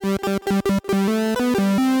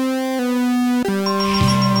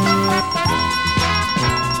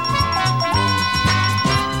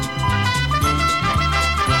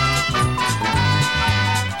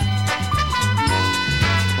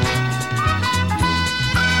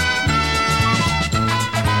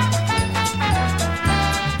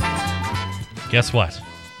guess what?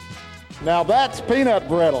 Now that's peanut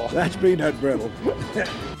brittle. That's peanut brittle.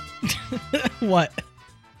 What?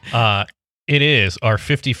 It is our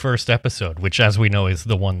 51st episode, which, as we know, is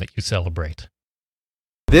the one that you celebrate.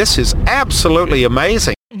 This is absolutely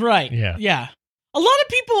amazing. Right. Yeah. A lot of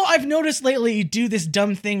people I've noticed lately do this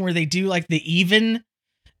dumb thing where they do like the even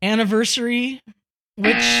anniversary,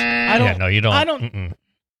 which I don't. Yeah, no, you don't. I don't.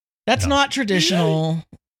 That's not traditional.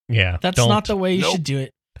 Yeah, that's not the way you should do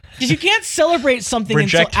it. Because you can't celebrate something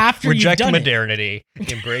until after you've done modernity,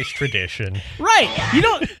 embrace tradition. Right.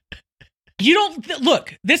 You don't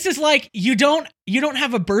look. This is like you don't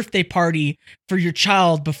have a birthday party for your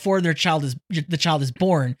child before the child is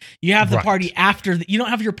born. You have the party after. You don't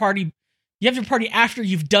have your party. You have your party after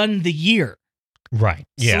you've done the year. Right.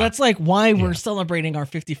 Yeah. So that's like why we're celebrating our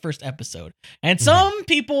 51st episode. And some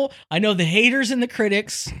people, I know the haters and the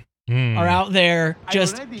critics are out there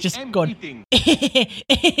just going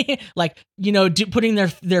like, putting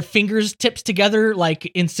their fingers tips together like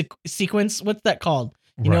in sequence. What's that called?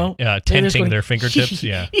 You know? Tenting their fingertips.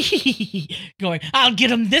 Yeah. Going, I'll get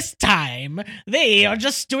them this time. They are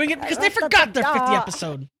just doing it because they forgot their 50th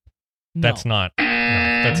episode. No. That's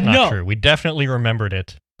not true. We definitely remembered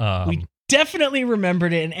it. We definitely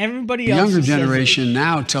remembered it, and everybody else. The younger generation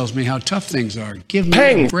now tells me how tough things are. Give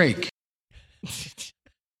me a break.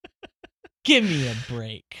 Give me a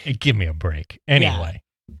break. Give me a break. Anyway,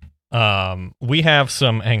 we have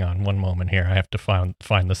some. Hang on, one moment here. I have to find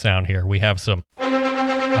the sound here. We have some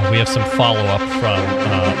follow up from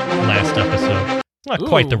last episode. Not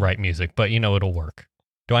quite the right music, but it'll work.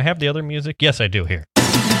 Do I have the other music? Yes, I do here.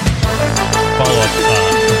 Follow up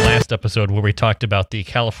from last episode where we talked about the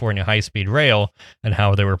California high-speed rail and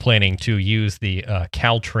how they were planning to use the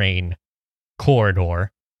Caltrain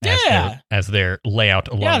corridor as their layout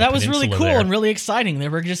along the that was really cool there. And really exciting. They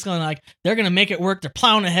were just going they're going to make it work. They're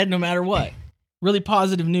plowing ahead no matter what. Really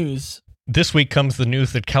positive news. This week comes the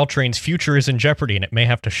news that Caltrain's future is in jeopardy and it may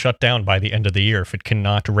have to shut down by the end of the year if it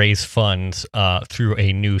cannot raise funds through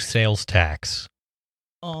a new sales tax.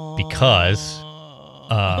 Because...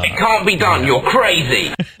 it can't be done. You're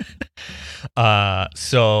crazy.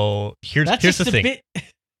 So here's the thing.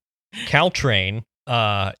 Caltrain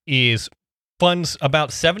funds about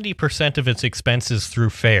 70% of its expenses through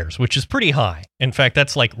fares, which is pretty high. In fact,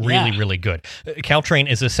 that's like really good. Caltrain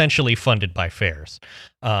is essentially funded by fares.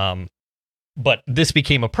 But this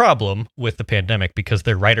became a problem with the pandemic because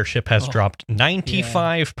their ridership has dropped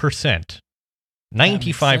 95%.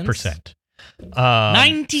 95%.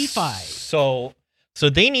 95. So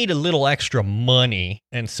they need a little extra money,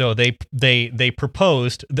 and so they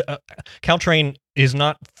proposed. Caltrain is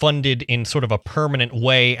not funded in sort of a permanent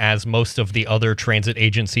way as most of the other transit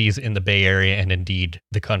agencies in the Bay Area and indeed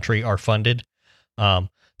the country are funded.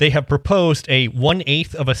 They have proposed a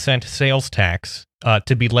 1/8 of a cent sales tax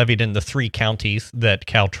to be levied in the 3 counties that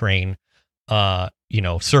Caltrain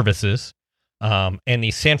services, and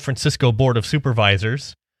the San Francisco Board of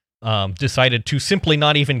Supervisors decided to simply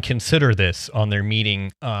not even consider this on their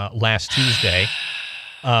meeting last Tuesday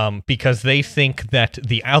because they think that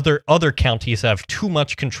the other counties have too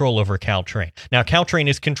much control over Caltrain. Now, Caltrain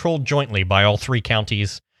is controlled jointly by all 3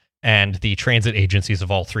 counties and the transit agencies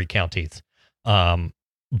of all 3 counties.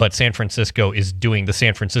 But San Francisco is doing the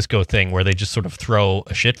San Francisco thing where they just sort of throw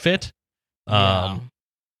a shit fit.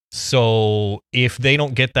 So if they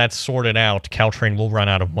don't get that sorted out, Caltrain will run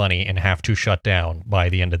out of money and have to shut down by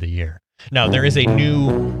the end of the year. Now, there is a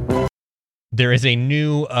new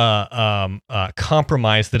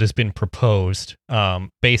compromise that has been proposed.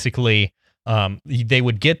 Basically, they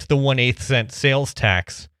would get the 1/8 cent sales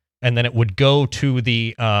tax, and then it would go to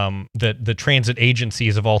the transit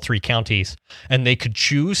agencies of all 3 counties, and they could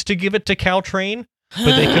choose to give it to Caltrain,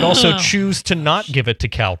 but they could also choose to not give it to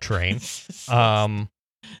Caltrain.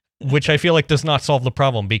 Which I feel like does not solve the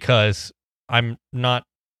problem because I'm not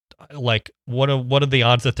like, what are the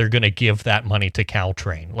odds that they're going to give that money to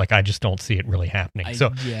Caltrain? Like, I just don't see it really happening.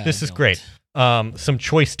 This is great. Some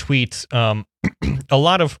choice tweets. A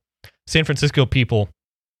lot of San Francisco people,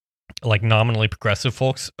 like nominally progressive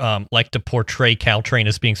folks, like to portray Caltrain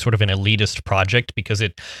as being sort of an elitist project because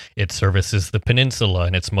it services the peninsula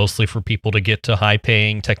and it's mostly for people to get to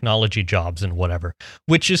high-paying technology jobs and whatever,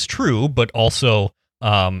 which is true, but also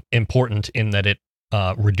important in that it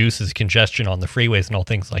reduces congestion on the freeways and all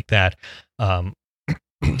things like that.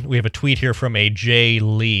 We have a tweet here from a Jay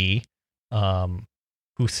Lee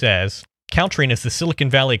who says, Caltrain is the Silicon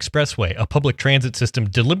Valley Expressway, a public transit system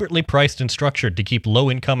deliberately priced and structured to keep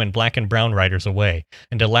low-income and black and brown riders away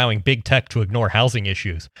and allowing big tech to ignore housing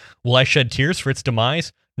issues. Will I shed tears for its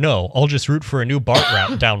demise? No, I'll just root for a new BART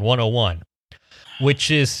route down 101, which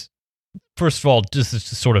is first of all, this is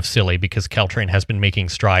sort of silly because Caltrain has been making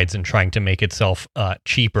strides in trying to make itself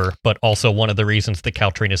cheaper, but also one of the reasons that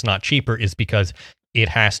Caltrain is not cheaper is because it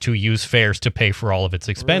has to use fares to pay for all of its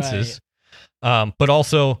expenses. Right. But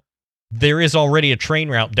also, there is already a train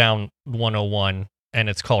route down 101, and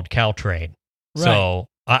it's called Caltrain. Right. So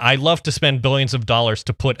I love to spend billions of dollars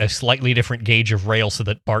to put a slightly different gauge of rail so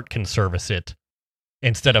that BART can service it,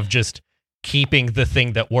 instead of just keeping the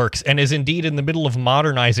thing that works and is indeed in the middle of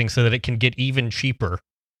modernizing so that it can get even cheaper.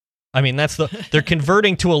 I mean, they're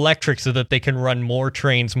converting to electric so that they can run more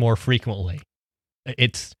trains more frequently.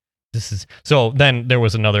 So then there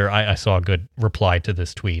was another, I saw a good reply to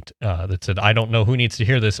this tweet that said, I don't know who needs to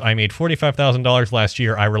hear this. I made $45,000 last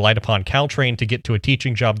year. I relied upon Caltrain to get to a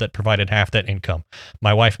teaching job that provided half that income.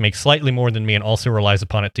 My wife makes slightly more than me and also relies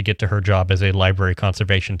upon it to get to her job as a library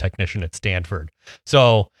conservation technician at Stanford.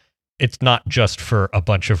 So it's not just for a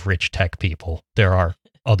bunch of rich tech people. There are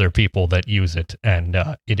other people that use it, and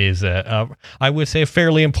it is, I would say, a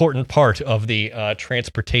fairly important part of the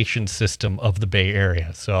transportation system of the Bay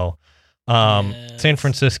Area. So, San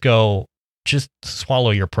Francisco, just swallow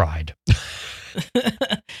your pride.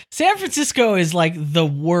 San Francisco is like the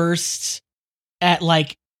worst at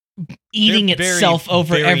like eating itself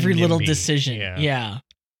over every little decision. Yeah.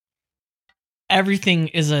 Everything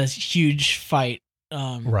is a huge fight.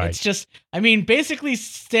 Right. It's just, I mean, basically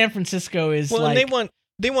San Francisco is like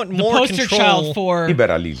they want more poster control. Child for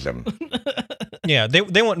liberalism. Yeah,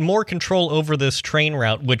 they want more control over this train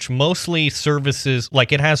route, which mostly services,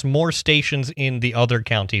 like it has more stations in the other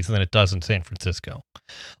counties than it does in San Francisco.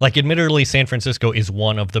 Like, admittedly, San Francisco is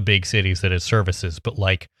one of the big cities that it services, but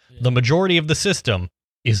like the majority of the system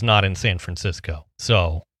is not in San Francisco.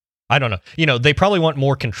 So I don't know. You know, they probably want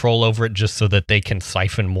more control over it just so that they can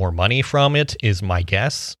siphon more money from it, is my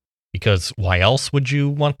guess. Because why else would you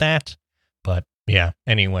want that? But yeah,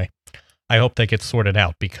 anyway, I hope that gets sorted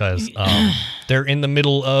out because they're in the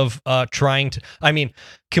middle of trying to... I mean,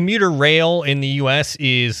 commuter rail in the U.S.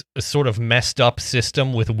 is a sort of messed up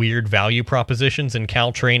system with weird value propositions, and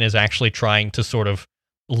Caltrain is actually trying to sort of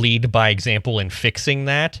lead by example in fixing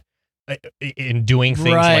that. In doing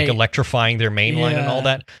things like electrifying their main line and all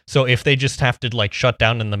that. So if they just have to like shut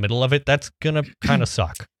down in the middle of it, that's gonna kind of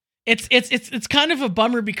suck. It's kind of a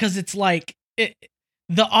bummer because it's like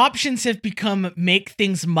the options have become make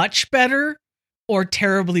things much better or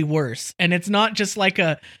terribly worse, and it's not just like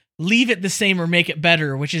a leave it the same or make it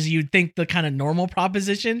better, which is you'd think the kind of normal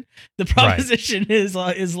proposition. The proposition is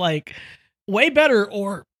like way better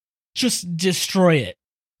or just destroy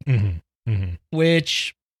it,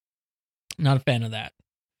 which. Not a fan of that.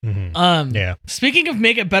 Yeah. Speaking of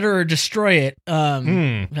make it better or destroy it,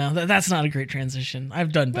 no, that's not a great transition.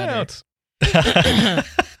 I've done better. Well,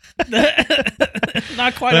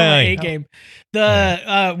 not quite on my A game.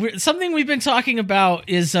 Something we've been talking about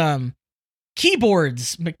is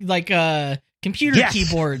keyboards, like computer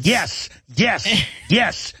keyboards. Yes.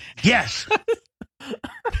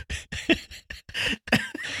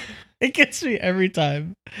 It gets me every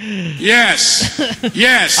time. Yes.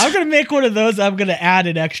 I'm going to make one of those. I'm going to add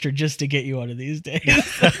an extra just to get you one of these days.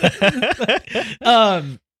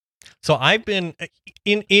 So I've been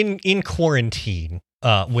in quarantine,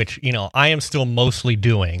 which, you know, I am still mostly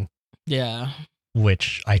doing. Yeah.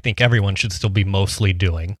 Which I think everyone should still be mostly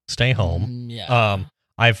doing. Stay home. Yeah.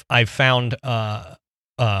 I've found a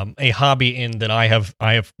hobby in that I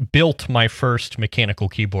have built my first mechanical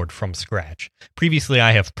keyboard from scratch. Previously,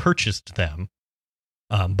 I have purchased them,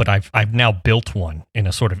 but I've now built one in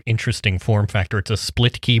a sort of interesting form factor. It's a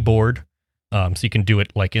split keyboard, so you can do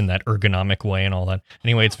it like in that ergonomic way and all that.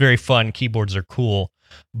 Anyway, it's very fun. Keyboards are cool.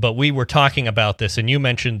 But we were talking about this, and you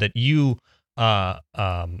mentioned that you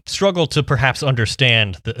struggle to perhaps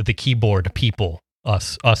understand the keyboard people.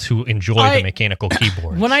 Us who enjoy the mechanical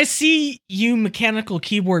keyboard. When I see you mechanical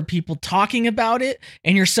keyboard people talking about it,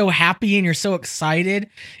 and you're so happy and you're so excited,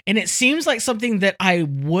 and it seems like something that I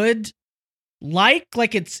would like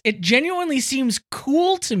it genuinely seems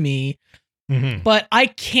cool to me, but I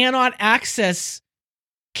cannot access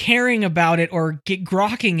caring about it or get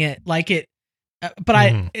grokking it like it.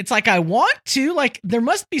 But it's like I want to, like there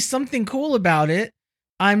must be something cool about it.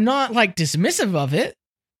 I'm not like dismissive of it,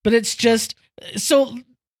 but it's just. So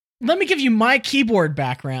let me give you my keyboard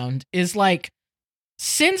background is like,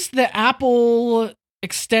 since the Apple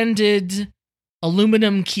extended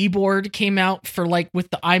aluminum keyboard came out for like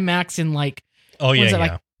with the iMacs in like,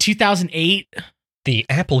 like 2008, the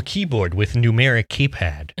Apple keyboard with numeric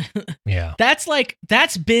keypad. Yeah.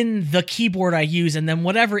 That's been the keyboard I use. And then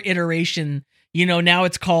whatever iteration, you know, now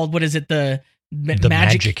it's called, what is it? The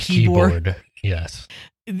Magic keyboard. Yes.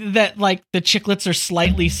 that like the chiclets are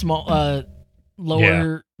slightly small,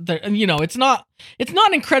 lower. You know, it's not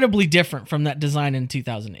incredibly different from that design in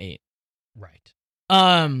 2008. Right.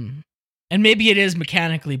 And maybe it is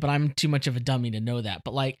mechanically, but I'm too much of a dummy to know that.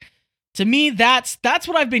 But like, to me, that's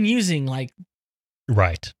what I've been using like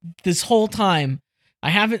right this whole time. I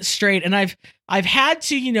haven't strayed, and I've had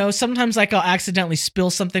to, you know, sometimes like I'll accidentally spill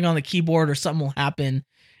something on the keyboard or something will happen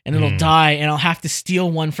and it'll die, and I'll have to steal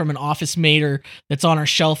one from an office mate or that's on our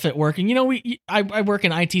shelf at work. And you know, I work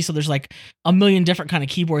in IT, so there's like a million different kind of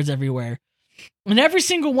keyboards everywhere. And every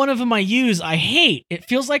single one of them I use, I hate. It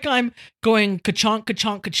feels like I'm going ka-chonk,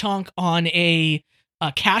 ka-chonk, ka-chonk on a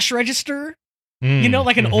cash register. You know,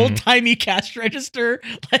 like an old-timey cash register.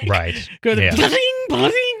 Like, right. Go bling,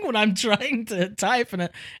 bling when I'm trying to type.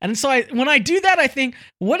 And so when I do that, I think,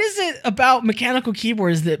 what is it about mechanical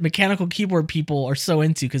keyboards that mechanical keyboard people are so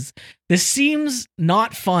into? Because this seems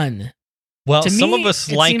not fun. Well, to some me, of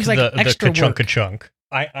us like the ka-chunk ka-chunk.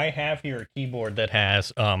 I have here a keyboard that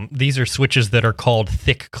has, these are switches that are called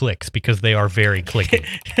thick clicks because they are very clicky.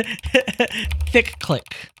 Thick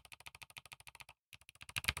click.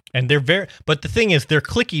 And but the thing is, they're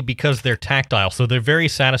clicky because they're tactile, so they're very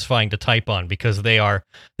satisfying to type on because they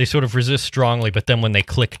sort of resist strongly, but then when they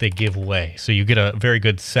click, they give way. So you get a very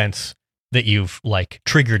good sense that you've like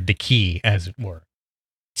triggered the key, as it were.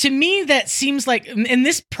 To me, that seems like, and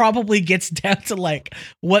this probably gets down to like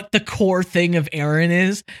what the core thing of Aaron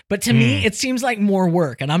is, but to me, it seems like more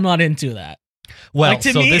work, and I'm not into that. Well, like,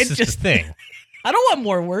 so me, this is the thing. I don't want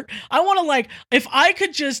more work. I want to like, if I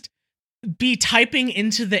could just be typing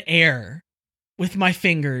into the air with my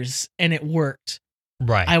fingers and it worked,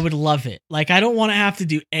 right, I would love it. Like, I don't want to have to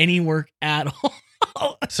do any work at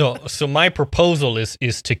all. So my proposal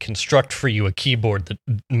is to construct for you a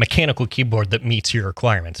mechanical keyboard that meets your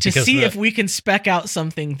requirements. To see if we can spec out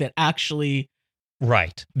something that actually...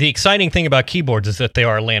 Right. The exciting thing about keyboards is that they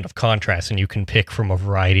are a land of contrast, and you can pick from a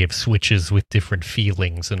variety of switches with different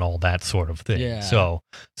feelings and all that sort of thing. Yeah. So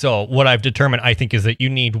what I've determined, I think, is that you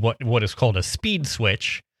need what is called a speed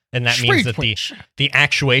switch, and that means that the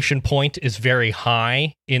actuation point is very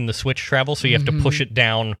high in the switch travel, so you have to push it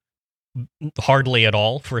down hardly at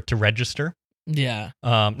all for it to register. Yeah.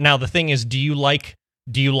 Now the thing is, do you like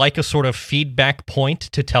a sort of feedback point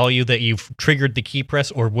to tell you that you've triggered the key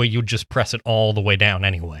press, or will you just press it all the way down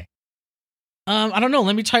anyway? I don't know.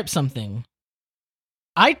 Let me type something.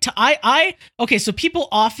 Okay, so people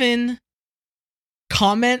often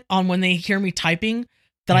comment on when they hear me typing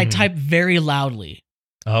that I type very loudly.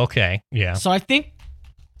 Okay, yeah. So I think,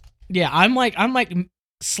 yeah, I'm like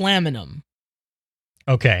slamming them.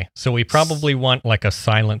 Okay, so we probably want like a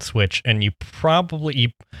silent switch, and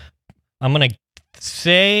I'm gonna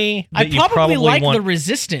say that I probably like want the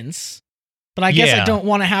resistance, but I guess I don't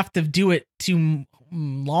want to have to do it too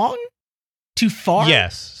long, too far.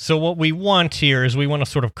 Yes. So what we want here is we want to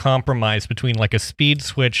sort of compromise between like a speed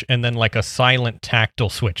switch and then like a silent tactile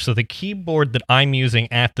switch. So the keyboard that I'm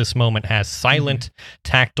using at this moment has silent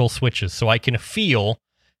tactile switches, so I can feel.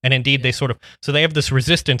 And indeed, they they have this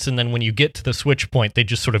resistance, and then when you get to the switch point, they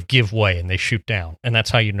just sort of give way and they shoot down, and that's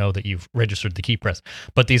how you know that you've registered the key press.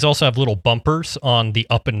 But these also have little bumpers on the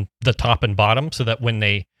the top and bottom, so that when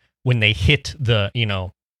they hit the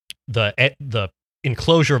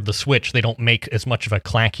enclosure of the switch, they don't make as much of a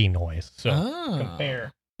clacky noise. So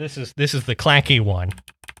compare. This is the clacky one,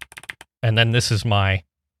 and then this is my.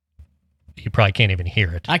 You probably can't even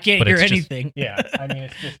hear it. I can't hear anything. Yeah, I mean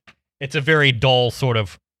it's a very dull sort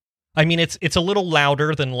of. I mean, it's a little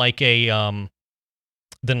louder than well,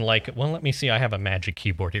 let me see. I have a Magic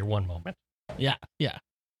Keyboard here. One moment. Yeah.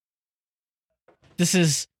 This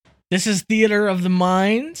is theater of the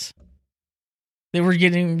mind. They were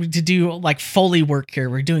getting to do like Foley work here.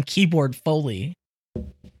 We're doing keyboard Foley.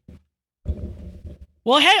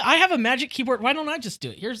 Well, hey, I have a Magic Keyboard. Why don't I just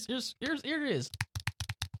do it? Here it is.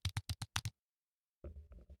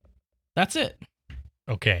 That's it.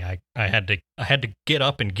 Okay, I had to get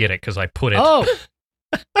up and get it because I put it. Oh,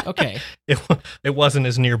 okay. It wasn't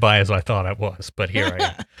as nearby as I thought it was, but here I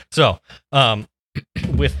am. So,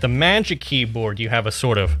 with the Magic Keyboard, you have a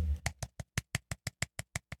sort of.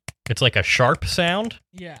 It's like a sharp sound.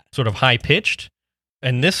 Yeah. Sort of high pitched,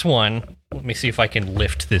 and this one. Let me see if I can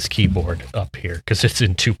lift this keyboard up here because it's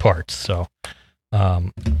in two parts. So,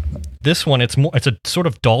 this one it's a sort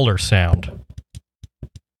of duller sound.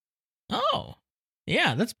 Oh.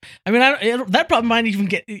 Yeah, that probably might even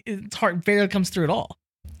get, it's hard, barely comes through at all.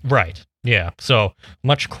 Right, yeah, so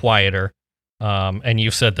much quieter. And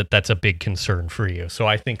you said that that's a big concern for you. So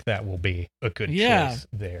I think that will be a good choice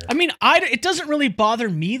there. I mean, it doesn't really bother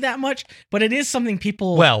me that much, but it is something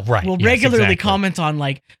people will Yes, regularly exactly. comment on.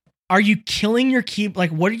 Like, are you killing your keyboard?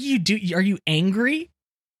 Like, what do you do? Are you angry?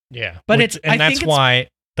 Yeah. But that's why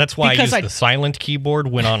I use I- the silent keyboard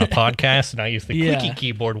when on a podcast, and I use the Yeah. clicky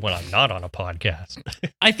keyboard when I'm not on a podcast.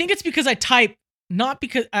 I think it's because I type, not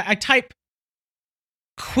because I type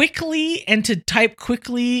quickly, and to type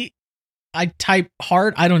quickly, I type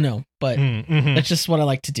hard. I don't know, but Mm-hmm. that's just what I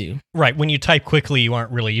like to do. Right. When you type quickly, you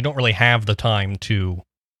don't really have the time to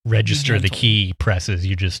register the Gentle. key presses.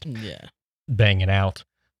 You just Yeah. bang it out.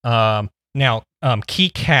 Now, key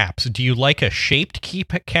caps. Do you like a shaped key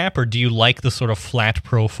cap, or do you like the sort of flat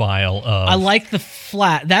profile of? I like the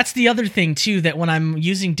flat. That's the other thing too, that when I'm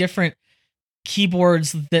using different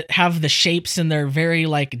keyboards that have the shapes and they're very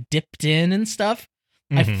like dipped in and stuff,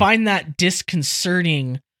 I Mhm. find that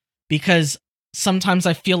disconcerting because sometimes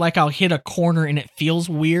I feel like I'll hit a corner and it feels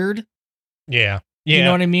weird. Yeah. You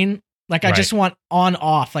know what I mean? Like I Right. just want on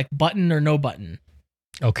off, like button or no button.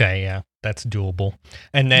 Okay, yeah, that's doable.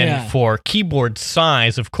 And then Yeah. for keyboard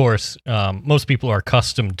size, of course, most people are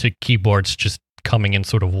accustomed to keyboards just coming in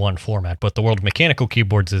sort of one format. But the world of mechanical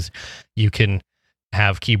keyboards is you can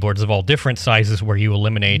have keyboards of all different sizes where you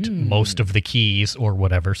eliminate most of the keys or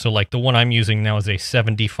whatever. So like the one I'm using now is a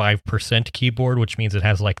 75% keyboard, which means it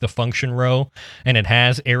has like the function row and it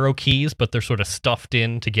has arrow keys, but they're sort of stuffed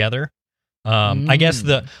in together. I guess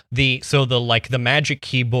the magic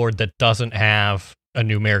keyboard that doesn't have a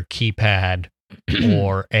numeric keypad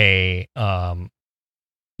or a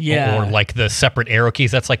or like the separate arrow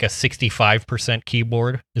keys, that's like a 65%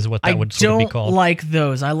 keyboard is what that would sort of be called. I don't like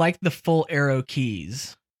those. I like the full arrow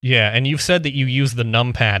keys. Yeah, and you've said that you use the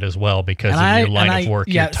numpad as well because And of I- your line and of I- work.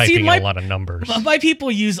 yeah, You're typing see, my- a lot of numbers. My people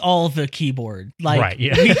use all the keyboard. Like Right,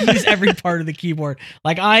 yeah. we use every part of the keyboard.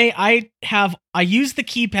 Like I use the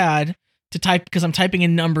keypad to type because I'm typing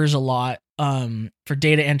in numbers a lot for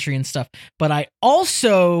data entry and stuff. But I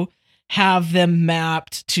also have them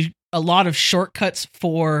mapped to a lot of shortcuts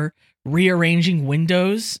for rearranging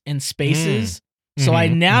windows and spaces. So I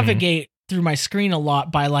navigate through my screen a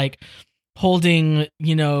lot by like holding,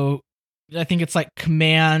 I think it's like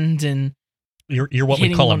command and You're what we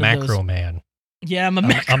hitting call a one of macro those. man. yeah, I'm A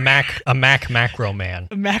Mac macro man.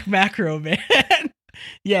 a Mac macro man.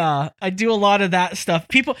 Yeah, I do a lot of that stuff.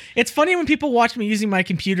 It's funny when people watch me using my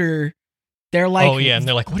computer, they're like, Oh yeah, and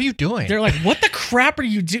they're like, "What are you doing?" they're like, what the crap are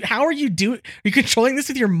you doing? How are you doing? Are you controlling this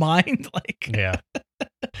with your mind? Like, Yeah.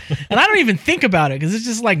 and I don't even think about it because it's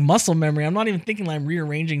just like muscle memory. I'm not even thinking like I'm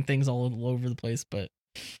rearranging things all over the place, but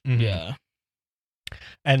Mhm. yeah.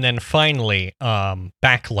 And then finally,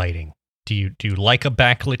 backlighting. Do you like a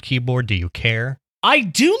backlit keyboard? Do you care? I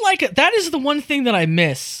do like it. That is the one thing that I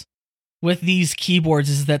miss with these keyboards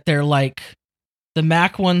is that they're like the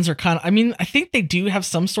Mac ones are kind of, I think they do have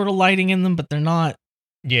some sort of lighting in them, but they're not.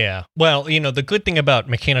 Yeah. Well, the good thing about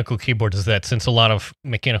mechanical keyboards is that since a lot of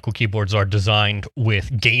mechanical keyboards are designed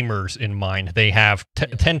with gamers in mind, they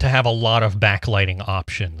tend to have a lot of backlighting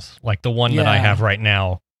options. Like the one that I Yeah. have right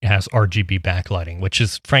now has RGB backlighting, which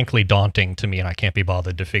is frankly daunting to me, and I can't be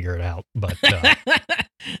bothered to figure it out. But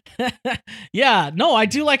Yeah, no, I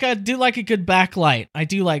do like a good backlight. I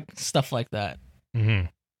do like stuff like that. mhm.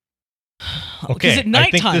 Because Okay, at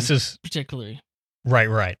nighttime, I think this is particularly.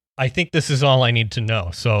 right. I think this is all I need to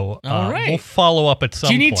know. So All right. we'll follow up at some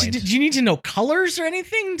Do you point. need to know colors or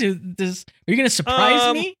anything? Are you going to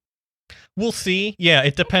surprise me? We'll see. Yeah,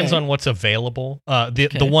 it depends Okay. on what's available. The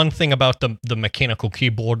Okay. one thing about the mechanical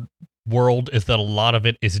keyboard world is that a lot of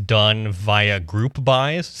it is done via group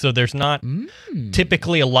buys. So there's not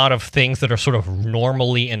typically a lot of things that are sort of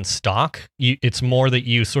normally in stock. It's more that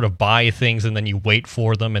you sort of buy things and then you wait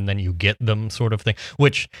for them and then you get them sort of thing,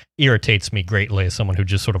 which irritates me greatly as someone who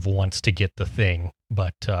just sort of wants to get the thing.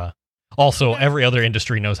 But also every other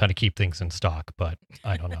industry knows how to keep things in stock, but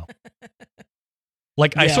I don't know.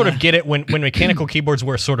 Like, I sort of get it when mechanical keyboards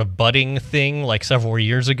were a sort of budding thing like several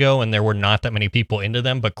years ago and there were not that many people into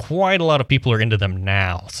them, but quite a lot of people are into them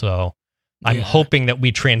now. So I'm hoping that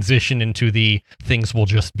we transition into the things will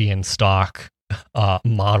just be in stock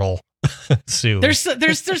model soon. There's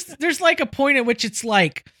like a point at which it's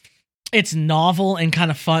like it's novel and kind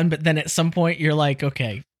of fun, but then at some point you're like,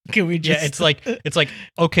 okay, can we just? Yeah, it's like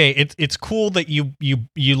okay, it's cool that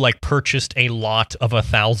you like purchased a lot of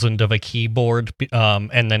 1,000 of a keyboard,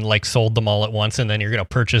 and then like sold them all at once, and then you're gonna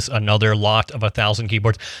purchase another lot of 1,000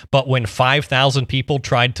 keyboards. But when 5,000 people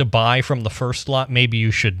tried to buy from the first lot, maybe you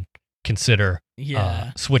should consider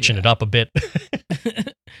switching it up a bit.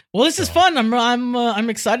 Well, this is fun. I'm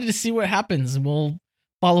excited to see what happens. We'll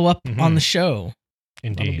follow up on the show.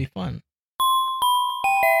 Indeed. That'll be fun.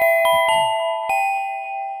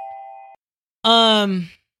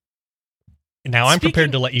 Now I'm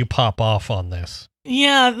prepared to let you pop off on this.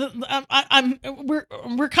 Yeah,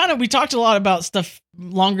 we talked a lot about stuff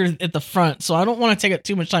longer at the front, so I don't want to take up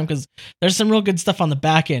too much time because there's some real good stuff on the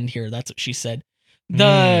back end here. That's what she said.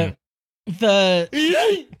 The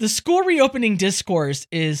school reopening discourse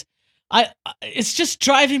is it's just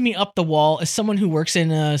driving me up the wall as someone who works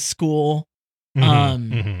in a school,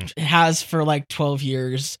 has for like 12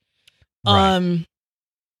 years. Right.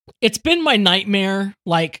 It's been my nightmare.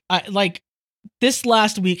 This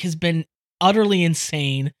last week has been utterly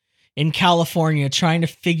insane in California trying to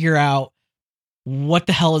figure out what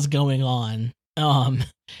the hell is going on.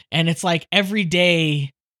 And it's like every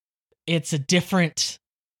day it's a different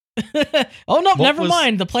never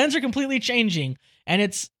mind. The plans are completely changing, and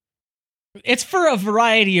it's for a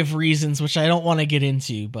variety of reasons which I don't want to get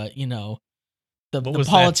into, but the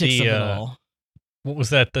politics of it all. What was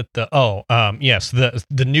that? Yes,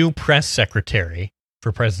 the new press secretary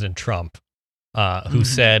for President Trump, who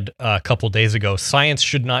said a couple days ago, science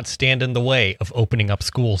should not stand in the way of opening up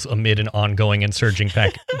schools amid an ongoing and surging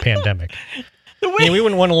pandemic. We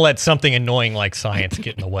wouldn't want to let something annoying like science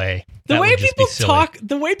get in the way. The way people talk,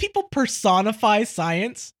 the way people personify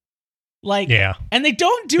science, and they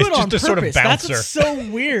don't do it on purpose. Sort of that's what's so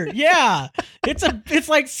weird. Yeah, it's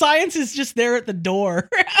like science is just there at the door.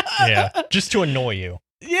 Yeah, just to annoy you.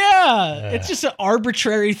 Yeah, it's just an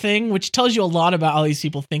arbitrary thing, which tells you a lot about how these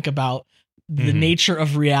people think about the nature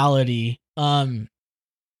of reality. But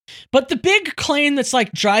the big claim that's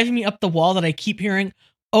like driving me up the wall that I keep hearing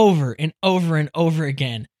over and over and over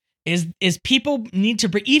again is people need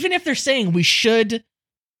to even if they're saying we should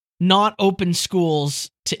not open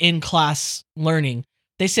schools to in-class learning,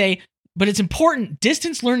 they say, but it's important.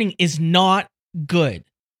 Distance learning is not good.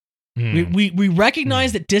 We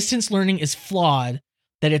recognize that distance learning is flawed,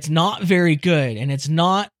 that it's not very good, and it's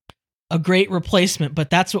not a great replacement,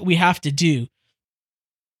 but that's what we have to do.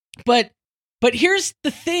 But here's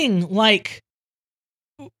the thing,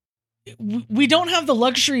 we don't have the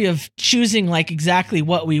luxury of choosing exactly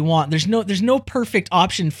what we want. There's no perfect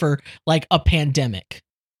option for a pandemic.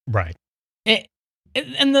 Right.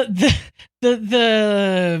 And the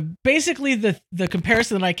basically the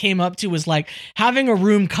comparison that I came up to was having a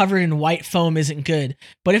room covered in white foam isn't good.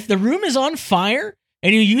 But if the room is on fire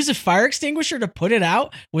and you use a fire extinguisher to put it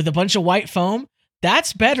out with a bunch of white foam,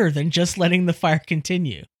 that's better than just letting the fire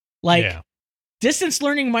continue. Distance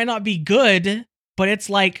learning might not be good, but it's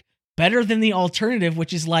better than the alternative,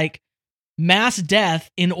 which is mass death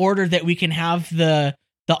in order that we can have the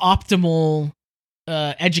optimal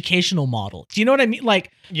educational model. Do you know what I mean?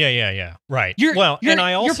 Yeah. Right.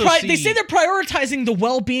 They say they're prioritizing the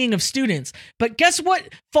well-being of students, but guess what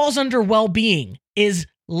falls under well-being is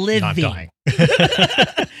living. Not dying.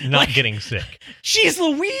 Not getting sick. Jeez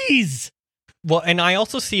Louise. Well, and I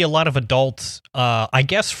also see a lot of adults, I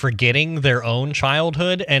guess, forgetting their own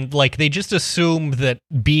childhood, and they just assume that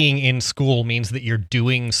being in school means that you're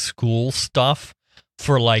doing school stuff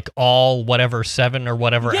for all whatever 7 or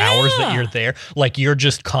whatever hours that you're there. You're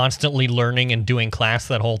just constantly learning and doing class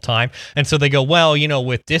that whole time. And so they go, well,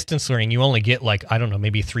 with distance learning, you only get I don't know,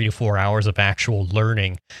 maybe 3 to 4 hours of actual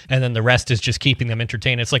learning. And then the rest is just keeping them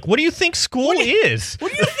entertained. It's what do you think school is?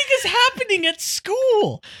 What do you think is happening at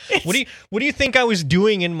school? What do you think I was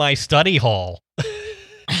doing in my study hall?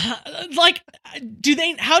 How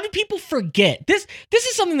do people forget? This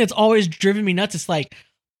is something that's always driven me nuts. It's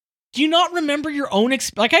do you not remember your own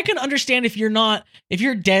I can understand if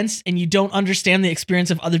you're dense and you don't understand the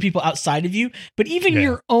experience of other people outside of you, but even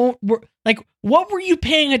your own, what were you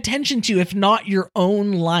paying attention to if not your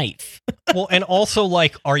own life? Well, and also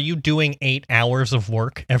are you doing 8 hours of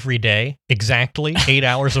work every day? Exactly 8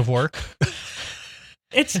 hours of work.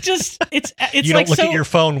 It's you don't look at your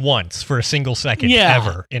phone once for a single second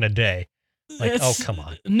ever in a day. Oh, come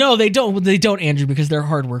on. No, they don't, Andrew, because they're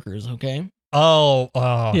hard workers. Okay. Oh,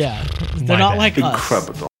 yeah. They're not like us.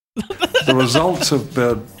 Incredible. The results have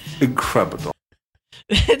been incredible.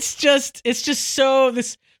 It's just so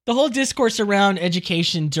the whole discourse around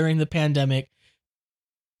education during the pandemic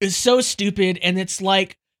is so stupid, and it's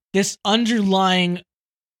this underlying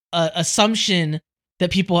assumption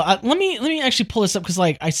that people. Let me actually pull this up because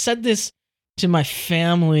I said this to my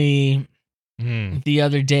family the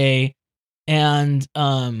other day, and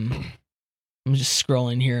I'm just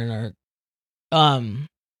scrolling here in our.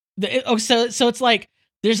 So it's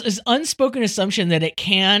there's this unspoken assumption that it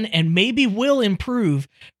can and maybe will improve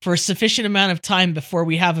for a sufficient amount of time before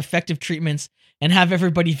we have effective treatments and have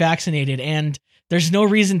everybody vaccinated. And there's no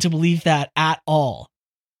reason to believe that at all.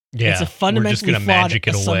 Yeah, it's a fundamentally we're just gonna flawed magic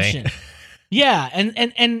it assumption. away. Yeah,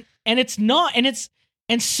 and it's not,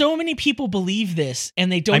 and so many people believe this,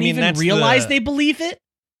 and they don't even realize they believe it.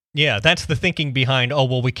 Yeah, that's the thinking behind, oh,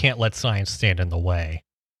 well, we can't let science stand in the way.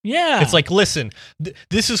 Yeah. It's like, listen,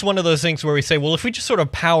 this is one of those things where we say, well, if we just sort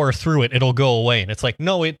of power through it, it'll go away. And it's like,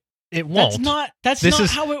 no, it won't. That's not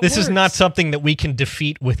how it works. This is not something that we can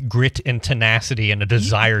defeat with grit and tenacity and a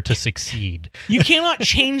desire to succeed. You cannot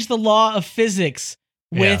change the law of physics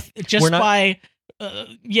with by...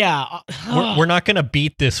 We're not going to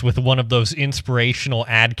beat this with one of those inspirational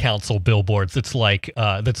ad council billboards that's like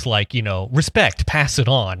respect, pass it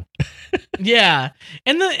on. Yeah.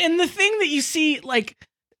 And the thing that you see, like,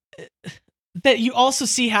 that you also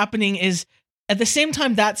see happening is at the same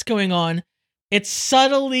time that's going on, it's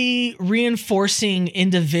subtly reinforcing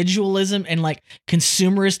individualism and like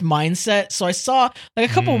consumerist mindset. So I saw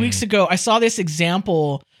like a couple of weeks ago, I saw this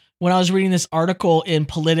example when I was reading this article in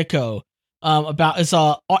Politico. About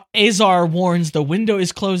Azar warns the window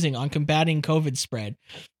is closing on combating COVID spread.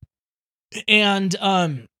 And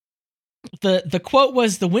the quote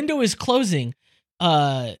was, the window is closing.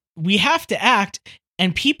 We have to act,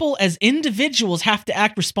 and people as individuals have to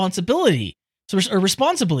act responsibly.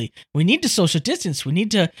 We need to social distance. We need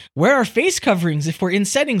to wear our face coverings if we're in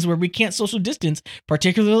settings where we can't social distance,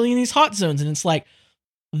 particularly in these hot zones. And it's like,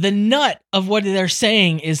 the nut of what they're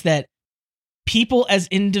saying is that people as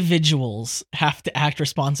individuals have to act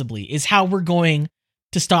responsibly is how we're going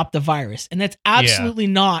to stop the virus. And that's absolutely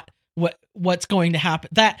not what's going to happen.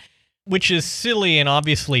 Which is silly and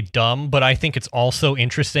obviously dumb, but I think it's also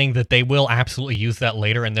interesting that they will absolutely use that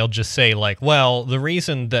later, and they'll just say like, well, the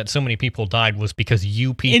reason that so many people died was because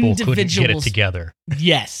you people couldn't get it together.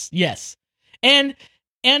 Yes. And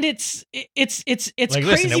it's like, crazy.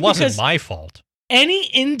 Listen, it wasn't my fault. Any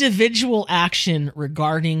individual action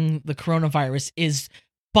regarding the coronavirus is,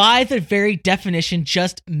 by the very definition,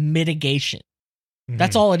 just mitigation.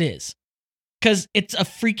 That's all it is. Because it's a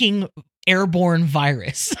freaking airborne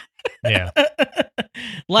virus. Yeah.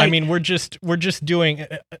 I mean, we're just doing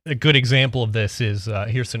a good example of this is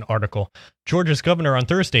here's an article. Georgia's governor on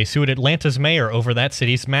Thursday sued Atlanta's mayor over that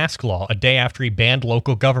city's mask law a day after he banned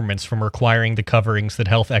local governments from requiring the coverings that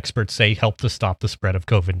health experts say help to stop the spread of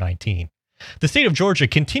COVID-19. The state of Georgia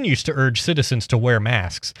continues to urge citizens to wear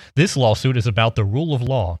masks. This lawsuit is about the rule of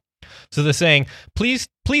law. So they're saying, please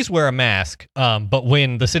wear a mask. But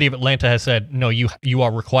when the city of Atlanta has said, no, you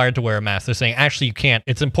are required to wear a mask, they're saying, actually, you can't.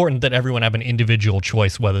 It's important that everyone have an individual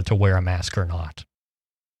choice whether to wear a mask or not.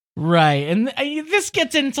 Right. And this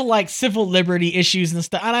gets into like civil liberty issues and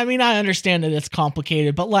stuff. And I mean, I understand that it's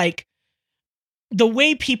complicated, but like the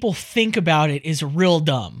way people think about it is real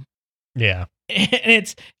dumb. Yeah.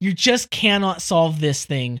 And you just cannot solve this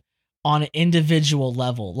thing on an individual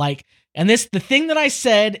level. Like, and the thing that I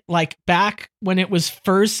said, like back when it was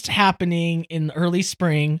first happening in the early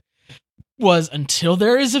spring, was until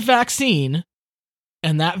there is a vaccine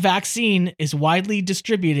and that vaccine is widely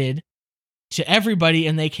distributed to everybody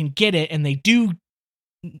and they can get it and they do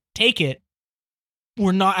take it,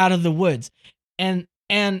 we're not out of the woods. And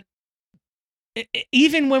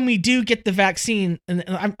even when we do get the vaccine, and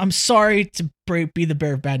I'm sorry to be the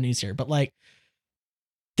bearer of bad news here, but like,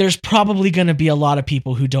 there's probably going to be a lot of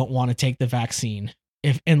people who don't want to take the vaccine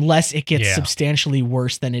unless it gets substantially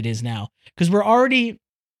worse than it is now. Because we're already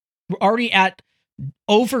at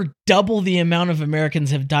over double the amount of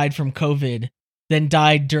Americans have died from COVID than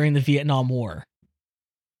died during the Vietnam War.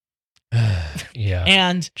 Yeah.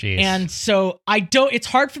 And so it's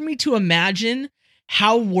hard for me to imagine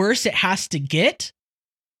how worse it has to get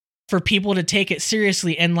for people to take it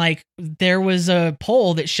seriously. And like, there was a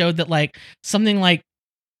poll that showed that like something like,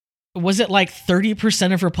 was it like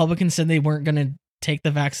 30% of Republicans said they weren't going to take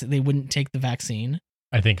the vaccine? They wouldn't take the vaccine.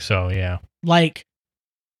 I think so. Yeah. Like,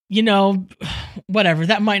 you know, whatever,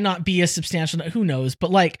 that might not be a substantial, who knows, but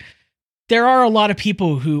like there are a lot of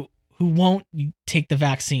people who won't take the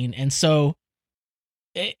vaccine. And so,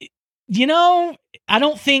 you know, I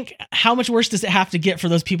don't think, how much worse does it have to get for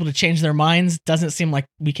those people to change their minds? Doesn't seem like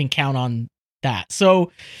we can count on that.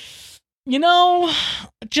 So, you know,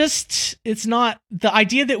 just, it's not the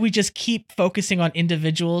idea that we just keep focusing on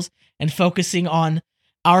individuals and focusing on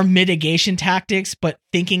our mitigation tactics, but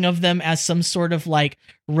thinking of them as some sort of like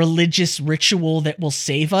religious ritual that will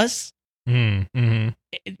save us. Mm-hmm.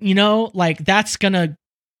 You know, like that's going to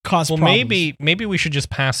cause problems. Maybe we should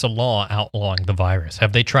just pass a law outlawing the virus.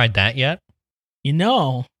 Have they tried that yet? You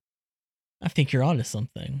know, I think you're onto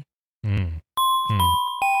something.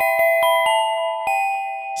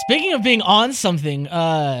 Speaking of being on something,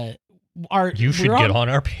 you should get on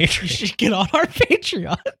our Patreon. You should get on our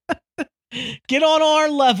Patreon. Get on our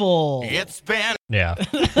level. Yeah.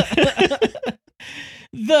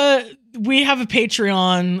 We have a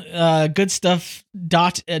Patreon. Good Stuff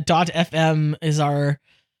 .fm is our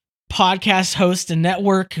podcast host and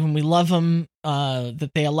network, and we love them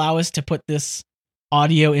that they allow us to put this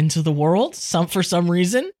audio into the world. For some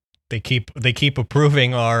reason. They keep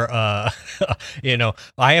approving our,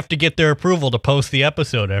 I have to get their approval to post the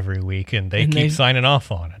episode every week, and they keep signing off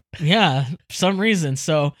on it. Yeah, for some reason.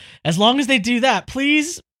 So as long as they do that,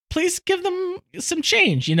 please give them some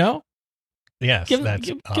change, Yes, that's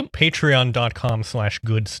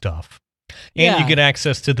patreon.com/goodstuff. And you get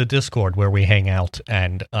access to the Discord where we hang out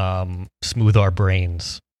and smooth our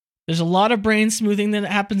brains. There's a lot of brain smoothing that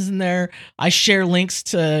happens in there. I share links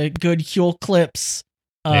to good Huel clips.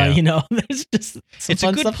 There's just it's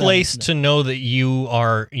a good place to know that you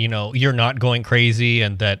are, you're not going crazy,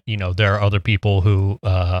 and that, there are other people who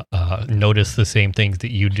notice the same things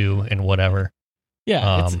that you do and whatever.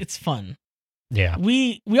 Yeah, it's fun. Yeah.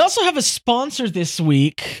 We also have a sponsor this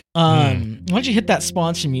week. Why don't you hit that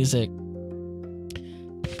sponsor music?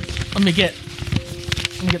 Let me get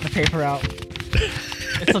the paper out.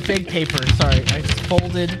 It's a big paper. Sorry, I just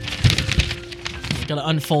folded. Gotta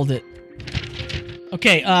unfold it.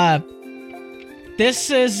 Okay, this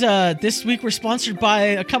week we're sponsored by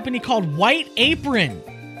a company called White Apron.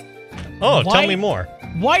 Oh, tell me more.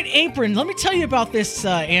 White Apron. Let me tell you about this,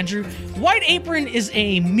 Andrew. White Apron is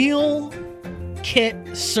a meal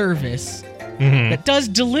kit service that does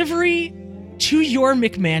delivery to your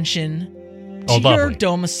McMansion, to your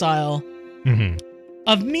domicile,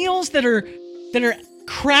 of meals that are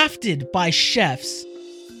crafted by chefs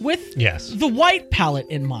with the white palate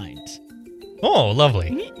in mind. Oh,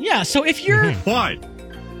 lovely. Yeah, so if you're white,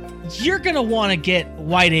 you're gonna want to get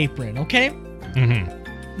White Apron, okay?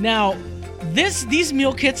 Now, these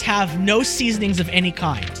meal kits have no seasonings of any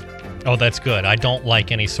kind. Oh, that's good. I don't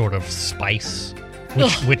like any sort of spice,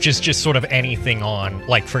 which is just sort of anything on,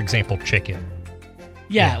 like, for example, chicken.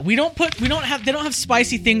 Yeah, they don't have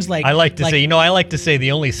spicy things like. I like to say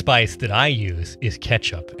the only spice that I use is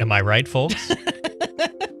ketchup. Am I right, folks?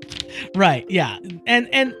 Right. Yeah,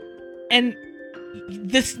 and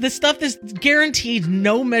this stuff is guaranteed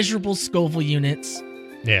no measurable Scoville units.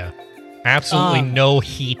 Yeah. Absolutely no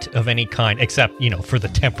heat of any kind, except, for the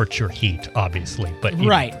temperature heat, obviously. But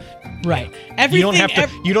right. Everything.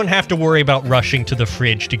 You don't have to worry about rushing to the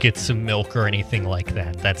fridge to get some milk or anything like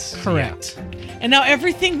that. That's correct. Yeah. And now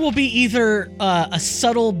everything will be either a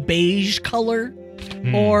subtle beige color,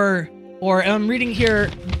 or I'm reading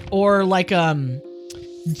here, or like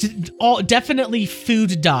definitely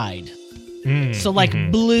food dyed. So like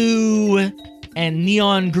blue and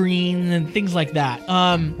neon green and things like that.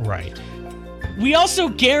 Right. We also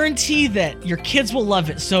guarantee that your kids will love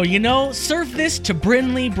it. So, serve this to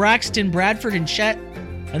Brinley, Braxton, Bradford, and Chet,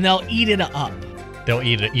 and they'll eat it up. They'll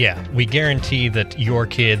eat it, yeah. We guarantee that your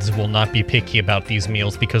kids will not be picky about these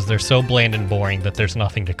meals because they're so bland and boring that there's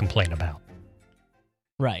nothing to complain about.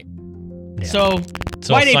 Right. Yeah. So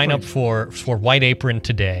sign up for White Apron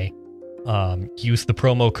today. Use the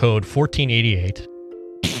promo code 1488.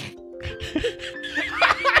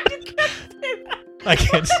 I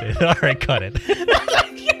can't say that. All right, cut it.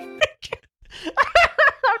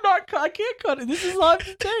 I can't cut it. This is on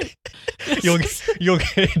the tape. You'll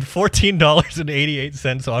get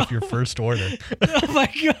 $14.88 off your first order. Oh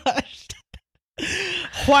my gosh.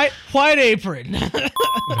 White Apron.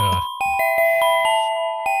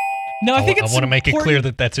 No, I think I want to make it clear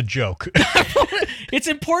that that's a joke. It's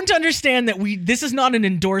important to understand that this is not an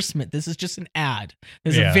endorsement. This is just an ad.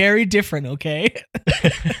 This is very different, okay?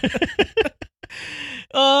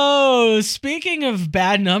 Oh, speaking of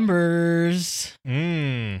bad numbers.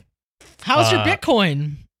 How's your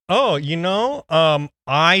Bitcoin? Oh,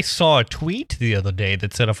 I saw a tweet the other day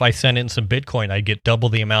that said if I sent in some Bitcoin, I'd get double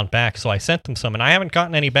the amount back. So I sent them some, and I haven't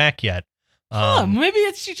gotten any back yet. Maybe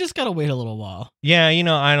you just gotta wait a little while. Yeah,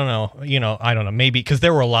 I don't know. I don't know. Maybe because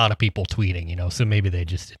there were a lot of people tweeting, so maybe they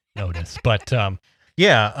just didn't notice. But there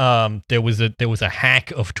was a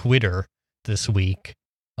hack of Twitter this week,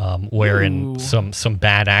 wherein some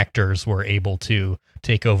bad actors were able to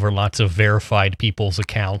take over lots of verified people's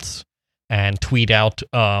accounts and tweet out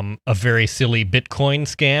a very silly Bitcoin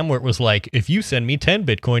scam where it was like, if you send me 10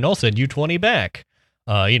 Bitcoin, I'll send you 20 back.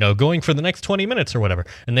 Going for the next 20 minutes or whatever.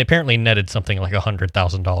 And they apparently netted something like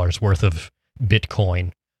 $100,000 worth of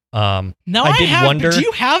Bitcoin. Now I wonder. Do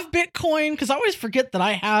you have Bitcoin? Because I always forget that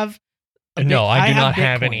I have. No, I do not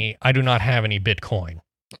have any. I do not have any Bitcoin.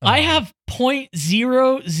 I have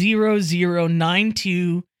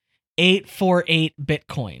 0.00092848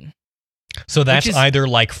 Bitcoin. So that's either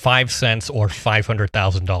like 5 cents or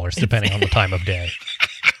 $500,000, depending on the time of day.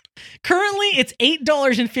 Currently, it's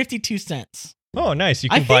 $8.52. Oh, nice. You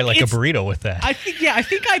can buy like a burrito with that. I think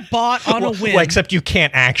I bought on a whim. Well, except you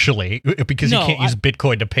can't actually, because you can't use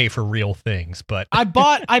Bitcoin to pay for real things. But I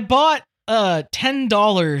bought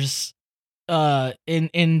 $10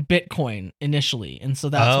 in Bitcoin initially, and so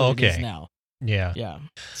that's what it is now. Yeah.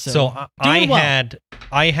 So I had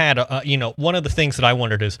one of the things that I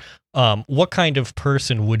wondered is, what kind of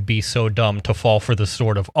person would be so dumb to fall for the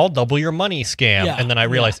sort of "I'll double your money" scam? And then I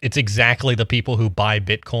realized it's exactly the people who buy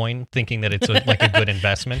Bitcoin thinking that it's like a good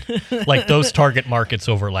investment. Like those target markets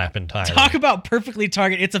overlap entirely. Talk about perfectly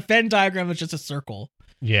target. It's a Venn diagram. It's just a circle.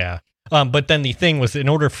 Yeah. But then the thing was, in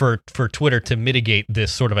order for Twitter to mitigate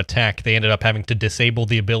this sort of attack, they ended up having to disable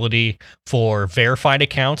the ability for verified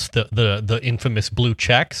accounts, the infamous blue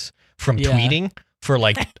checks, from tweeting for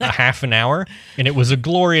like a half an hour. And it was a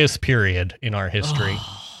glorious period in our history.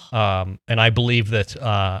 And I believe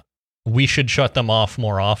that we should shut them off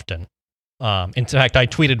more often. In fact, I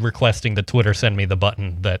tweeted requesting that Twitter send me the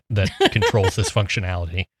button that controls this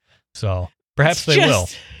functionality. So perhaps they will.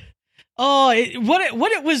 Oh,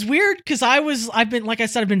 it was weird because I've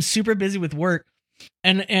been super busy with work,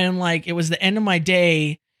 and like it was the end of my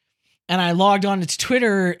day, and I logged on to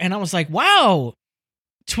Twitter and I was like, wow,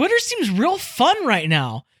 Twitter seems real fun right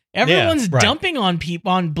now. Everyone's dumping on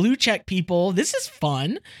blue check people. This is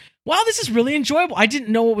fun. Wow, this is really enjoyable. I didn't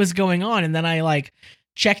know what was going on, and then I like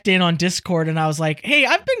checked in on Discord and I was like, hey,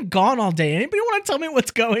 I've been gone all day. Anybody want to tell me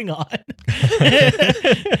what's going on?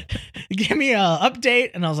 Give me a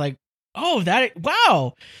update. And I was like, oh,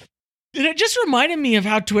 wow. And it just reminded me of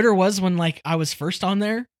how Twitter was when like I was first on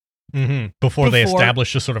there. Mm-hmm. Before they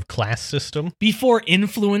established a sort of class system. Before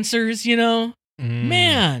influencers,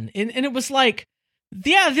 man. And it was like,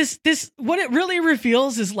 yeah, this, what it really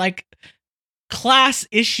reveals is like class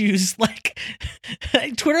issues. Like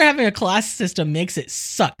Twitter having a class system makes it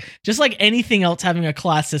suck. Just like anything else having a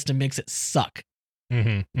class system makes it suck.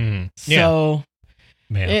 Mm-hmm. Mm-hmm. So...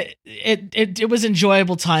 Man. It was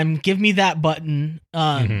enjoyable time. Give me that button.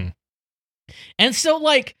 And so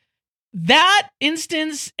like that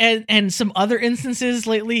instance and some other instances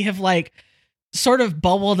lately have like sort of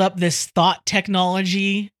bubbled up this thought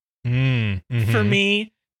technology for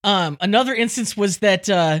me. Another instance was that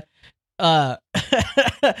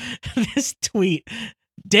this tweet.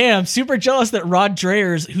 Damn, super jealous that Rod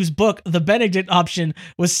Dreher's, whose book The Benedict Option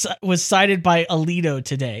was cited by Alito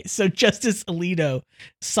today. So Justice Alito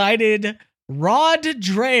cited Rod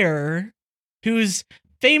Dreher, who's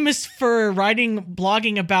famous for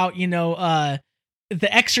blogging about,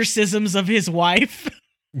 the exorcisms of his wife.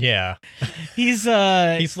 Yeah. He's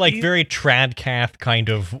like very tradcath kind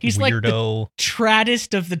of he's weirdo. Like the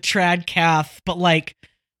traddest of the tradcath, but like,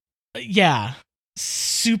 yeah,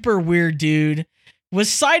 super weird dude. Was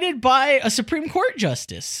cited by a Supreme Court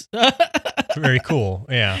justice. Very cool.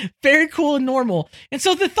 Yeah. Very cool and normal. And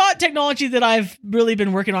so the thought technology that I've really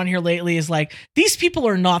been working on here lately is like, these people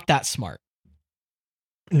are not that smart.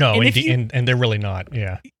 No, and they're really not.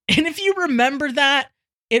 Yeah. And if you remember that,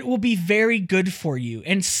 it will be very good for you.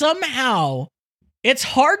 And somehow it's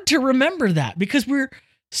hard to remember that because we're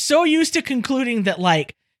so used to concluding that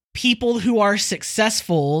like people who are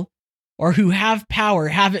successful or who have power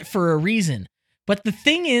have it for a reason. But the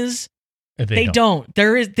thing is, they don't.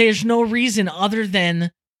 There's no reason other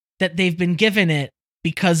than that they've been given it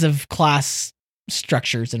because of class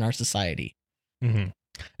structures in our society. Mm-hmm.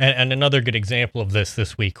 And another good example of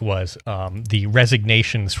this week was the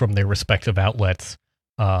resignations from their respective outlets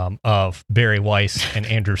of Barry Weiss and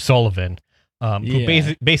Andrew Sullivan, who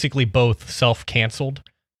basically both self-canceled.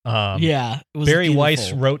 Barry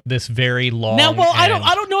Weiss wrote this very long. Now, well, I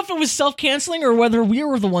don't know if it was self-canceling or whether we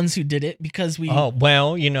were the ones who did it because we. Oh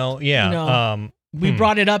well, we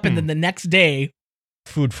brought it up and then the next day.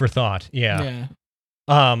 Food for thought. Yeah.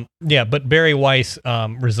 But Barry Weiss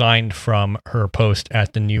resigned from her post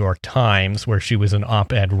at the New York Times, where she was an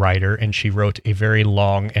op-ed writer, and she wrote a very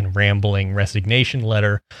long and rambling resignation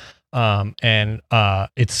letter. And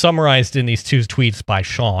it's summarized in these two tweets by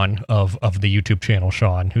Sean of the YouTube channel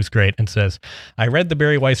Sean, who's great, and says, I read the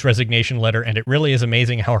Barry Weiss resignation letter, and it really is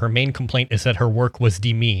amazing how her main complaint is that her work was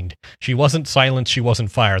demeaned. She wasn't silenced, she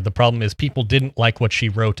wasn't fired. The problem is people didn't like what she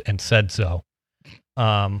wrote and said so.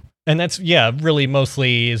 And that's, really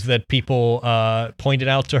mostly is that people pointed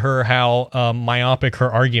out to her how myopic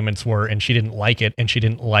her arguments were, and she didn't like it, and she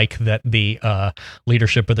didn't like that the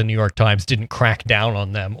leadership of the New York Times didn't crack down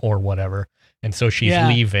on them or whatever. and so she's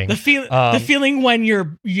leaving. The feeling when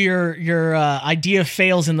your idea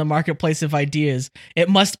fails in the marketplace of ideas, it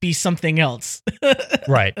must be something else.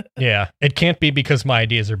 Right. Yeah. It can't be because my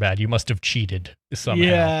ideas are bad. You must have cheated somehow.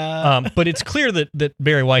 Yeah. But it's clear that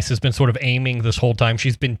Bari Weiss has been sort of aiming this whole time.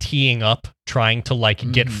 She's been teeing up, trying to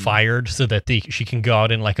get fired so that she can go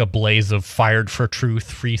out in like a blaze of fired for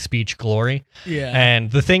truth, free speech glory. Yeah.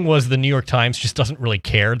 And the thing was, the New York Times just doesn't really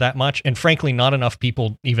care that much. And frankly, not enough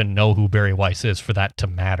people even know who Bari Weiss is for that to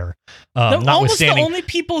matter. Almost the only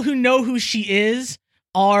people who know who she is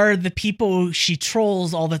are the people she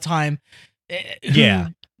trolls all the time. Yeah.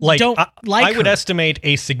 Like, I would her. estimate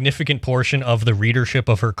a significant portion of the readership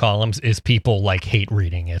of her columns is people hate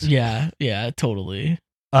reading it. Yeah, totally.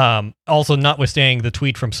 Also, notwithstanding the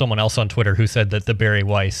tweet from someone else on Twitter who said that the Bari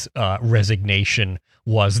Weiss resignation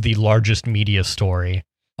was the largest media story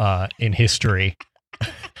in history,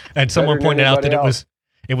 and someone pointed out that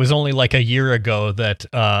it was only like a year ago that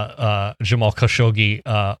Jamal Khashoggi,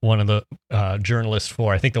 one of the journalists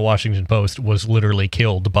for, I think, the Washington Post, was literally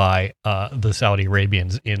killed by the Saudi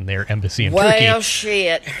Arabians in their embassy in Turkey. Well,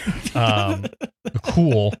 shit.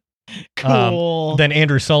 Cool. Then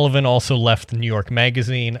Andrew Sullivan also left New York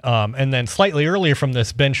Magazine. And then slightly earlier from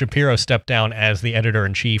this, Ben Shapiro stepped down as the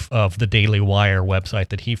editor-in-chief of the Daily Wire website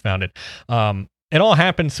that he founded. It all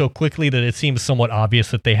happened so quickly that it seems somewhat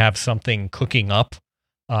obvious that they have something cooking up.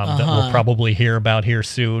 That we'll probably hear about here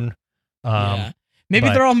soon. Maybe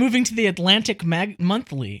they're all moving to the Atlantic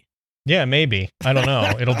Monthly. Yeah, maybe. I don't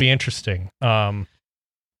know. It'll be interesting. So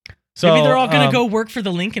maybe they're all going to go work for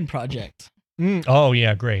the Lincoln Project. Oh,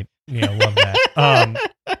 yeah, great. Yeah, love that.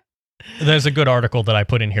 There's a good article that I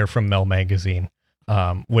put in here from Mel Magazine,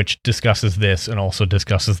 which discusses this and also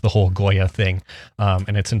discusses the whole Goya thing.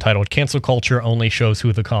 And it's entitled "Cancel Culture Only Shows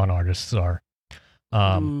Who the Con Artists Are."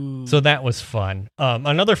 So that was fun.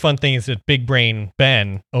 Another fun thing is that Big Brain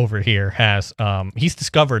Ben over here has, he's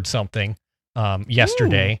discovered something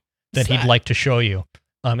yesterday that he'd like to show you.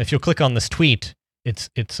 If you'll click on this tweet,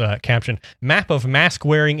 it's captioned, "Map of mask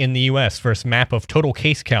wearing in the U.S. versus map of total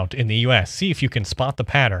case count in the U.S. See if you can spot the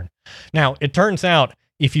pattern." Now, it turns out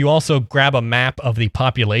if you also grab a map of the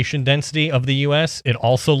population density of the U.S., it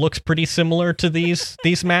also looks pretty similar to these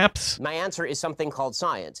maps. My answer is something called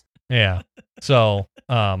science. Yeah. So,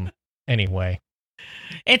 anyway.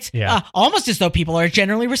 It's almost as though people are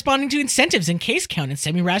generally responding to incentives and case count in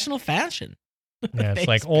semi-rational fashion. Yeah, it's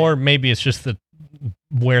like, or maybe it's just that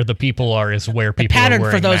where the people are is where people are wearing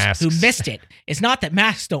masks. The pattern for those who missed it is not that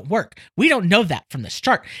masks don't work. We don't know that from this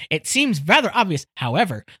chart. It seems rather obvious,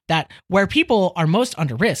 however, that where people are most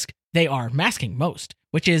under risk, they are masking most,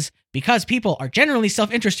 which is because people are generally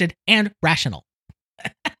self-interested and rational.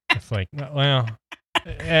 It's like, well...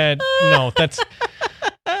 no, that's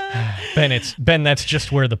Ben. That's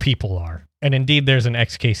just where the people are, and indeed, there's an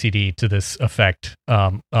XKCD to this effect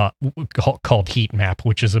called Heat Map,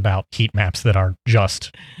 which is about heat maps that are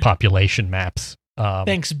just population maps.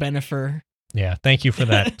 Thanks, Benifer. Yeah, thank you for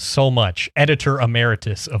that so much, editor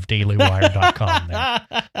emeritus of DailyWire.com.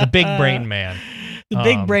 There. The Big Brain Man. The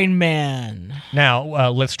Big Brain Man. Now,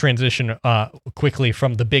 let's transition quickly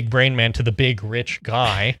from the Big Brain Man to the Big Rich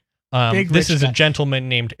Guy. This is a gentleman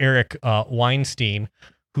named Eric Weinstein,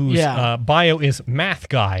 whose bio is Math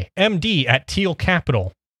Guy, MD at Thiel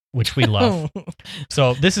Capital, which we love.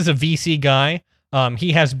 So this is a VC guy.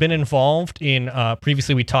 He has been involved in,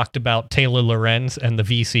 previously we talked about Taylor Lorenz and the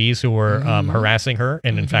VCs who were harassing her,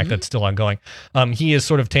 and in fact, that's still ongoing. He is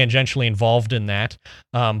sort of tangentially involved in that,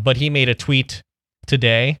 but he made a tweet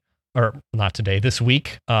today, or not today, this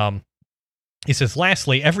week. He says,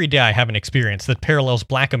 "Lastly, every day I have an experience that parallels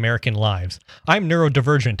Black American lives. I'm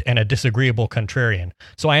neurodivergent and a disagreeable contrarian,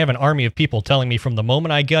 so I have an army of people telling me from the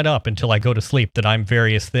moment I get up until I go to sleep that I'm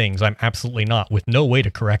various things I'm absolutely not, with no way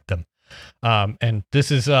to correct them." And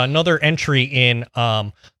this is another entry in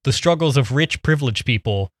the struggles of rich, privileged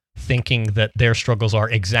people thinking that their struggles are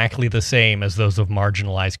exactly the same as those of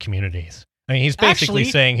marginalized communities. I mean, he's basically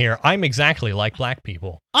saying here, I'm exactly like Black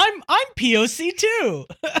people. I'm POC too.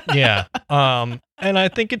 Yeah. And I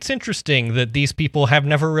think it's interesting that these people have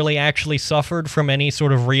never really actually suffered from any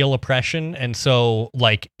sort of real oppression. And so,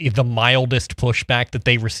 like, the mildest pushback that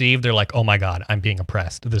they receive, they're like, oh my God, I'm being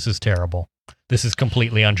oppressed. This is terrible. This is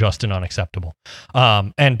completely unjust and unacceptable.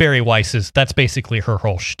 And Bari Weiss that's basically her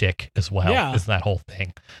whole shtick as well, is that whole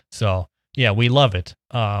thing. So, yeah, we love it.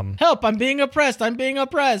 Help, I'm being oppressed. I'm being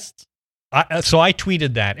oppressed. So I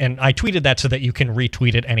tweeted that, and I tweeted that so that you can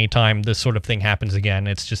retweet it anytime this sort of thing happens again.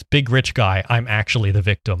 It's just Big Rich Guy, I'm actually the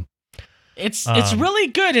victim. It's really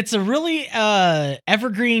good. It's a really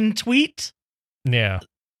evergreen tweet. Yeah.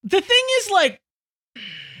 The thing is, like,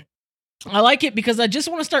 I like it because I just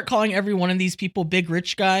want to start calling every one of these people Big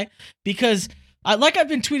Rich Guy, because like I've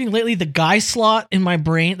been tweeting lately, the guy slot in my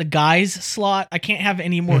brain, the guys slot, I can't have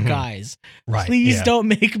any more guys. Right. Please don't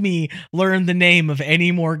make me learn the name of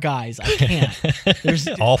any more guys. I can't. There's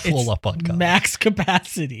all full up on guys. Max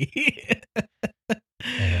capacity.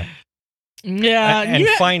 Yeah. Yeah. And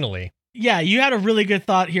finally. Yeah, you had a really good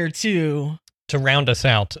thought here too. To round us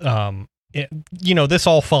out, this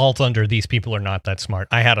all falls under these people are not that smart.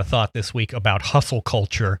 I had a thought this week about hustle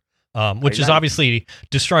culture, which is obviously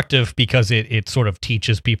destructive because it sort of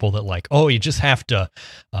teaches people that, like, oh, you just have to,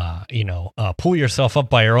 pull yourself up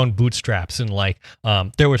by your own bootstraps. And like,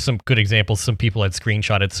 there were some good examples. Some people had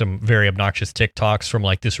screenshotted some very obnoxious TikToks from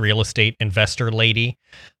like this real estate investor lady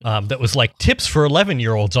that was like tips for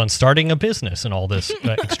 11-year-olds on starting a business and all this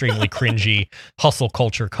extremely cringy hustle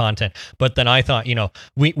culture content. But then I thought,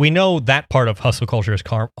 we know that part of hustle culture is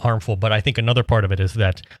harmful, but I think another part of it is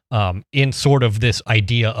that in sort of this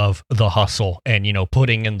idea of the hustle and,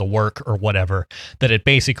 putting in the work or whatever, that it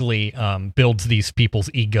basically builds these people's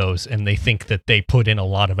egos, and they think that they put in a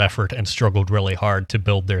lot of effort and struggled really hard to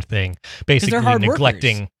build their thing, basically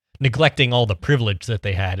neglecting all the privilege that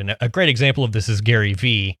they had. And a great example of this is Gary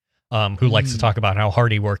Vee, who likes to talk about how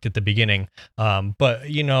hard he worked at the beginning, but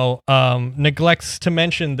neglects to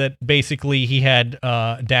mention that basically he had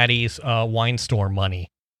daddy's wine store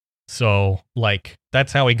money. So like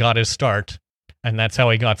that's how he got his start, and that's how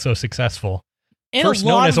he got so successful. First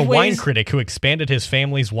known as a wine critic who expanded his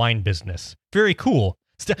family's wine business. Very cool.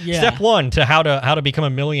 Step one to how to become a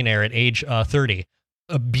millionaire at age 30.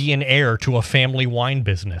 Be an heir to a family wine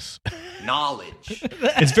business. Knowledge.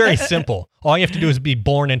 It's very simple. All you have to do is be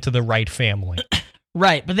born into the right family.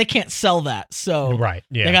 Right, but they can't sell that, so right,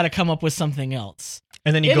 yeah. They got to come up with something else.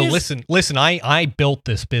 And then you go, listen, I built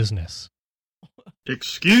this business.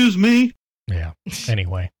 Excuse me? Yeah,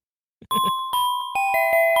 anyway.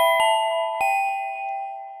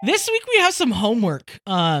 This week we have some homework.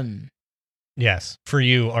 Yes, for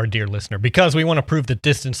you, our dear listener, because we want to prove that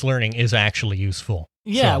distance learning is actually useful.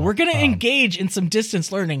 Yeah, so, we're going to engage in some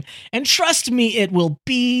distance learning, and trust me, it will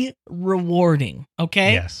be rewarding,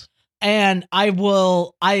 okay? Yes. And I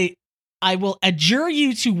will adjure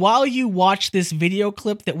you to, while you watch this video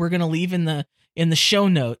clip that we're going to leave in the show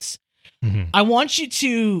notes, I want you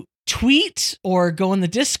to tweet or go in the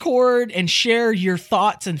Discord and share your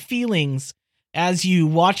thoughts and feelings as you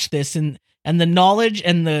watch this, and the knowledge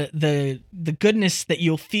and the goodness that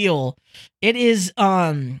you'll feel. It is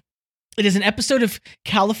an episode of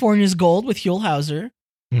California's Gold with Huell Hauser,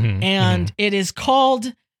 and it is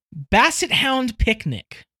called Basset Hound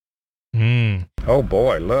Picnic. Oh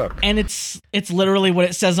boy, look. And it's literally what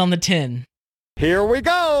it says on the tin. Here we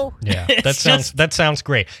go. Yeah, that sounds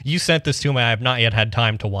great. You sent this to me. I have not yet had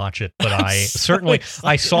time to watch it, but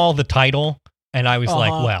I saw the title and I was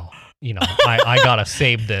like, well, I gotta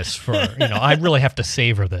save this for, I really have to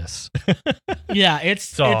savor this. Yeah,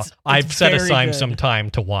 I've set aside good. some time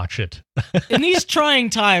to watch it. In these trying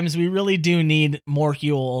times, we really do need more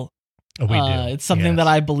Huell. We do. It's something that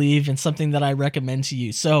I believe and something that I recommend to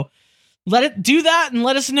you. So let it do that and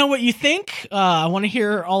let us know what you think. I want to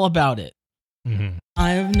hear all about it.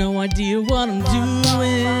 I have no idea what I'm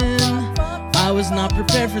doing. I was not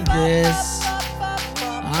prepared for this.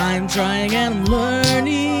 I'm trying and I'm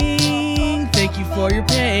learning. Thank you for your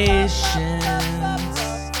patience.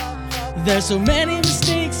 There's so many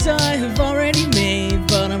mistakes I have already made,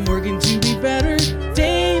 but I'm working to be better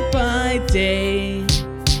day by day.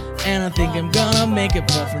 And I think I'm gonna make it,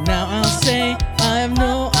 but for now I'll say I have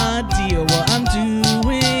no idea what I'm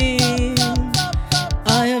doing.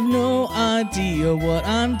 I have no idea what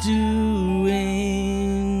I'm doing.